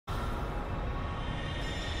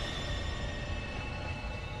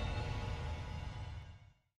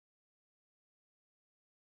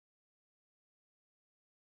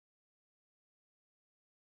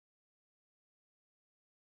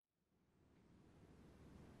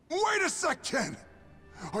Wait a second!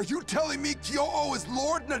 Are you telling me Kyo-Oh is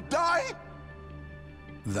Lord Nadai?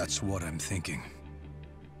 That's what I'm thinking.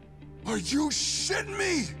 Are you shitting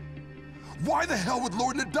me? Why the hell would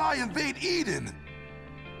Lord Nadai invade Eden?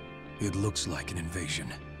 It looks like an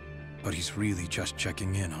invasion, but he's really just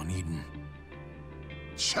checking in on Eden.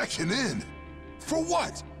 Checking in? For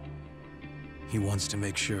what? He wants to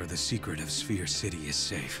make sure the secret of Sphere City is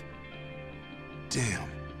safe. Damn.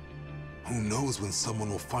 Who knows when someone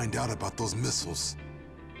will find out about those missiles?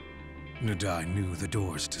 Nadai knew the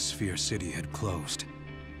doors to Sphere City had closed.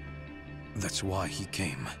 That's why he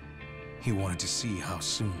came. He wanted to see how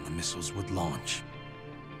soon the missiles would launch.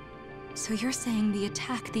 So you're saying the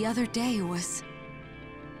attack the other day was...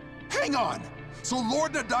 Hang on! So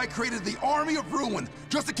Lord Nadai created the Army of Ruin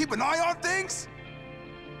just to keep an eye on things?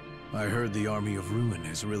 I heard the Army of Ruin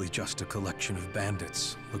is really just a collection of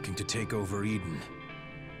bandits looking to take over Eden.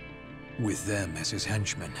 With them as his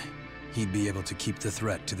henchmen, he'd be able to keep the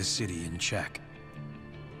threat to the city in check.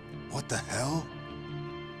 What the hell?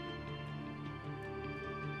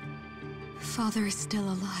 Father is still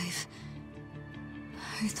alive.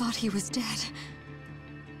 I thought he was dead.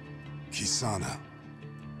 Kisana.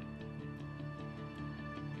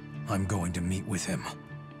 I'm going to meet with him.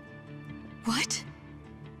 What?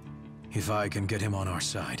 If I can get him on our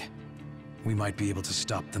side, we might be able to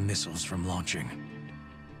stop the missiles from launching.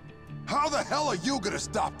 How the hell are you gonna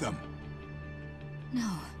stop them?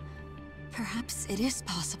 No. Perhaps it is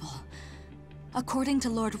possible. According to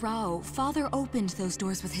Lord Rao, Father opened those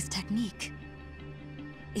doors with his technique.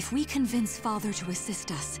 If we convince Father to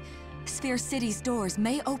assist us, Sphere City's doors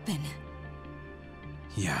may open.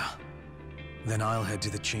 Yeah. Then I'll head to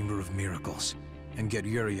the Chamber of Miracles and get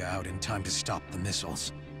Yuria out in time to stop the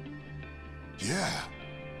missiles. Yeah,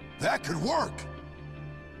 that could work.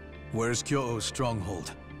 Where's Kyo-Oh's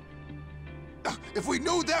stronghold? If we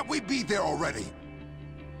knew that, we'd be there already.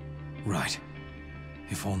 Right.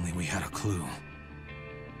 If only we had a clue.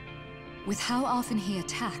 With how often he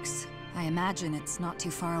attacks, I imagine it's not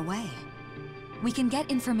too far away. We can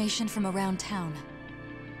get information from around town.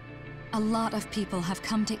 A lot of people have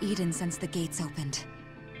come to Eden since the gates opened.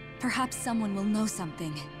 Perhaps someone will know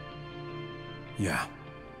something. Yeah.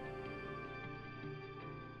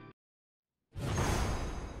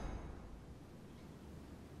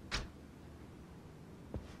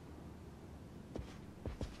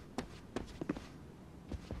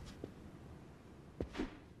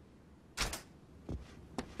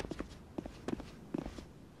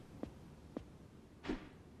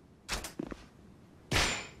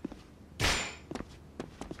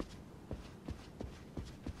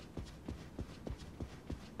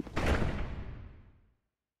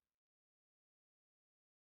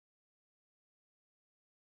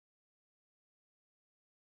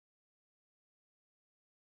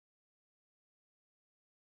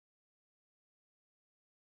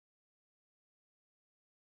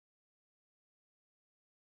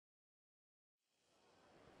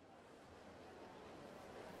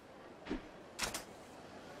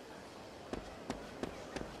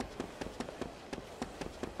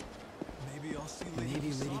 Maybe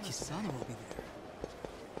Lady Kisana will be there.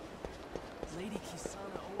 Lady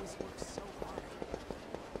Kisana always works so hard.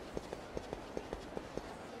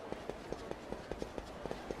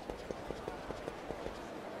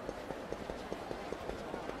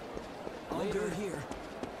 Later here.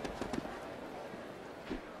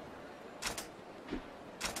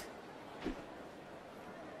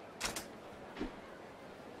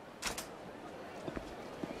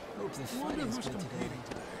 Hope the fighting's good today.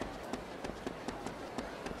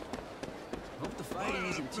 Hope the fighting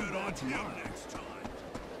isn't too bad tomorrow. Next time.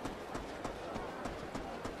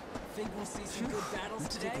 Think we'll see some good battles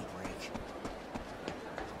Let's today? take a break.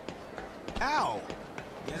 Ow!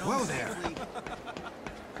 Get on Whoa the there. fleet.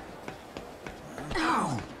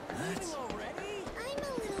 Ow! Leaving already? I'm a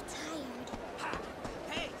little tired. Ha!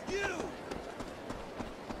 Hey, you!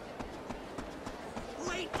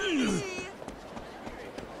 Wait for me!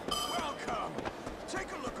 Welcome!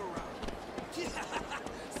 Take a look around.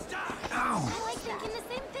 Stop! Ow! I like thinking the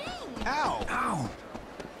same thing. Ow! Ow!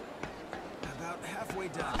 About halfway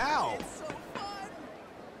done. Ow! It's so fun!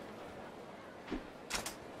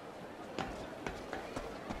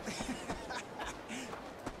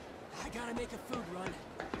 I gotta make a food run.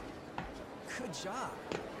 Good job.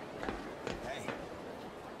 Hey.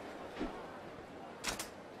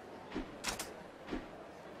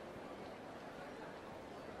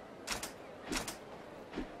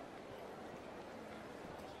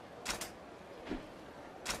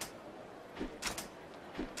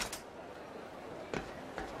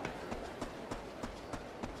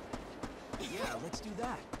 Yeah, let's do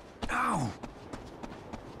that. Ow!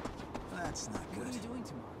 That's not good. What are you doing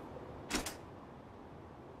tomorrow?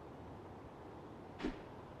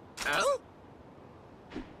 Huh?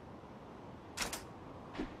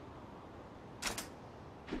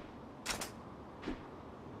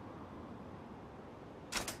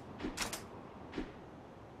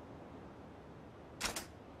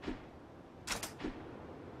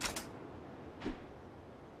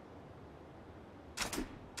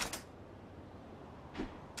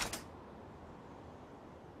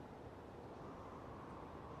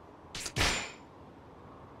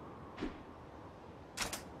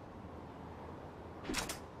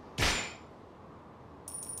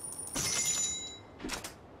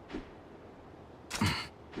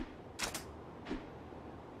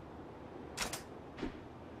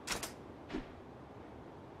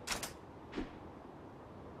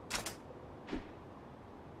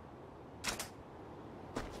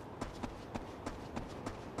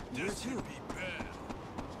 This could be bad.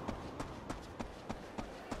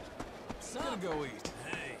 Son, go eat.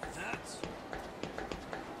 Hey, that's...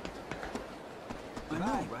 I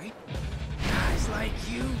know, right? Guys like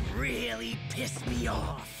you really piss me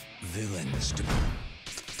off. Villains to...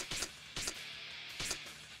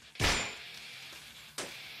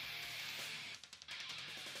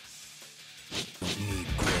 Don't need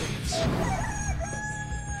graves.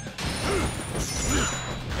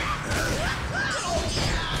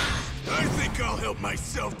 I think I'll help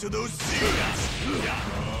myself to those seeds.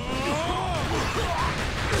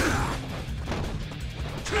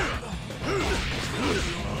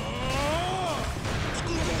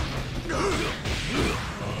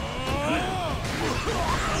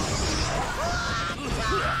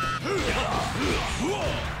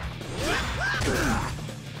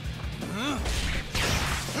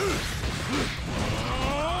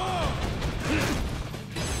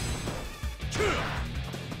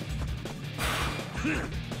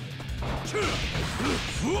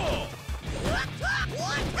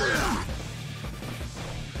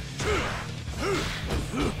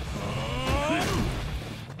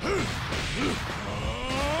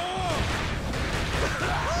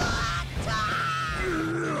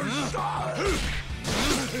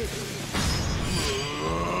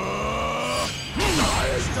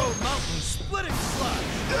 Stone Mountain splitting sludge.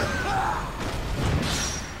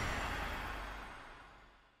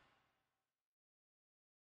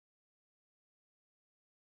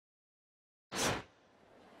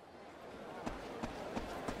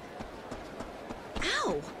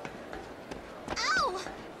 Ow! Ow!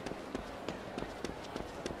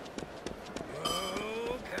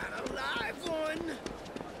 Oh, got a live one.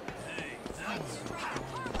 Hey, that's...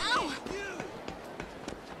 Ow!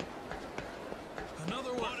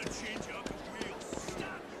 Another one. Want to change out the wheels?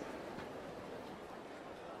 Stop.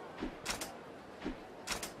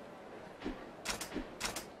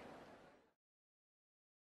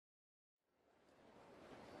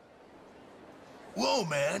 Whoa,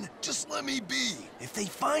 man, just let me be. If they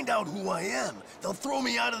find out who I am, they'll throw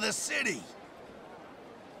me out of the city.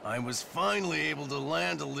 I was finally able to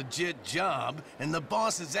land a legit job, and the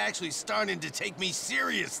boss is actually starting to take me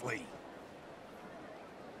seriously.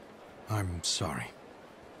 I'm sorry.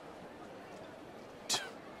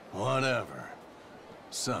 Whatever.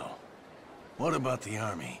 So, what about the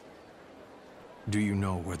army? Do you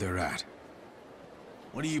know where they're at?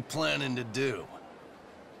 What are you planning to do?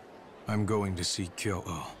 I'm going to see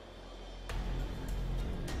Kyo-Oh.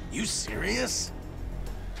 You serious?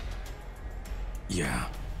 Yeah.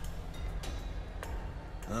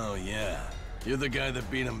 Oh, yeah. You're the guy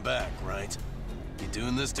that beat him back, right? You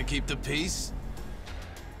doing this to keep the peace?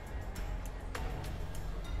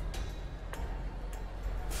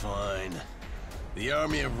 Fine. The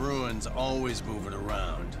Army of Ruins always move it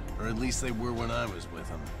around, or at least they were when I was with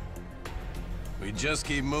them. We'd just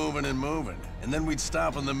keep moving and moving, and then we'd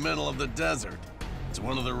stop in the middle of the desert. It's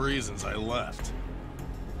one of the reasons I left.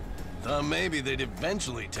 Thought maybe they'd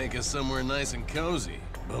eventually take us somewhere nice and cozy,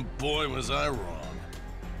 but boy was I wrong.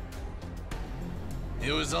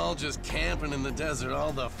 It was all just camping in the desert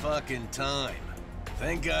all the fucking time.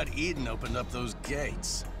 Thank God Eden opened up those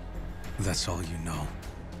gates. That's all you know.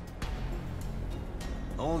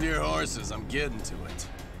 Hold your horses, I'm getting to it.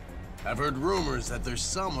 I've heard rumors that there's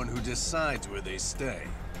someone who decides where they stay.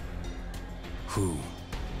 Who?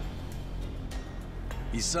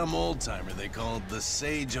 He's some old-timer they call the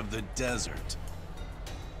Sage of the Desert.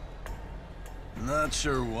 Not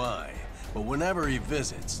sure why, but whenever he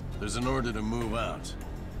visits, there's an order to move out.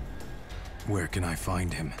 Where can I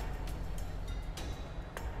find him?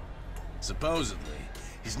 Supposedly,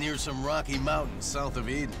 he's near some rocky mountains south of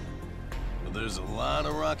Eden. But there's a lot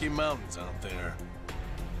of rocky mountains out there.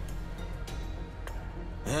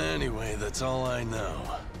 Anyway, that's all I know.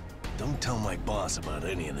 Don't tell my boss about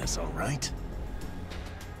any of this, all right?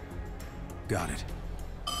 Got it.